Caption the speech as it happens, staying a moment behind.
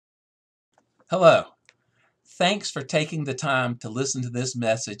Hello. Thanks for taking the time to listen to this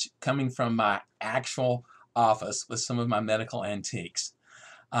message coming from my actual office with some of my medical antiques.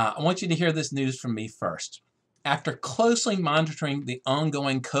 I want you to hear this news from me first. After closely monitoring the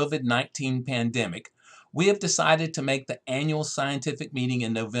ongoing COVID-19 pandemic, we have decided to make the annual scientific meeting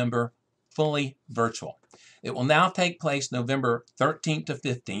in November fully virtual. It will now take place November 13th to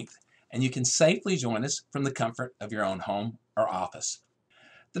 15th, and you can safely join us from the comfort of your own home or office.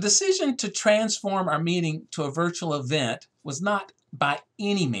 The decision to transform our meeting to a virtual event was not by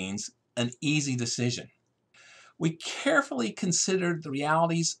any means an easy decision. We carefully considered the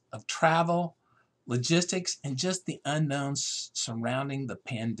realities of travel, logistics, and just the unknowns surrounding the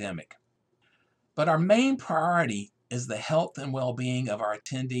pandemic. But our main priority is the health and well-being of our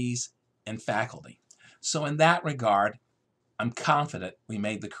attendees and faculty. So in that regard, I'm confident we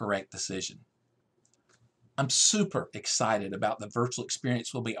made the correct decision. I'm super excited about the virtual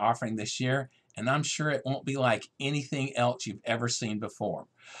experience we'll be offering this year, and I'm sure it won't be like anything else you've ever seen before.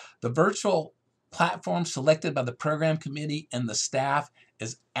 The virtual platform selected by the program committee and the staff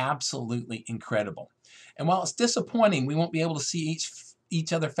is absolutely incredible. And while it's disappointing we won't be able to see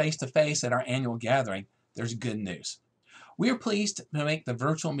each other face to face at our annual gathering, there's good news. We are pleased to make the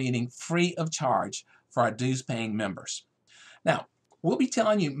virtual meeting free of charge for our dues-paying members. Now, we'll be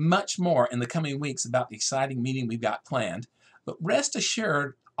telling you much more in the coming weeks about the exciting meeting we've got planned, but rest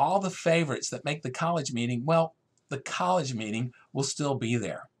assured, all the favorites that make the college meeting, well, the college meeting will still be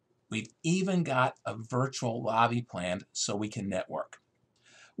there. We've even got a virtual lobby planned so we can network.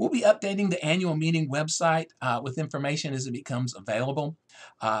 We'll be updating the annual meeting website with information as it becomes available.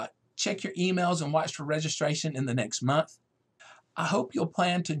 Check your emails and watch for registration in the next month. I hope you'll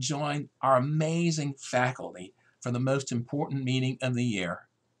plan to join our amazing faculty for the most important meeting of the year,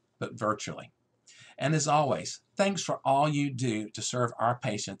 but virtually. And as always, thanks for all you do to serve our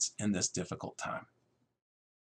patients in this difficult time.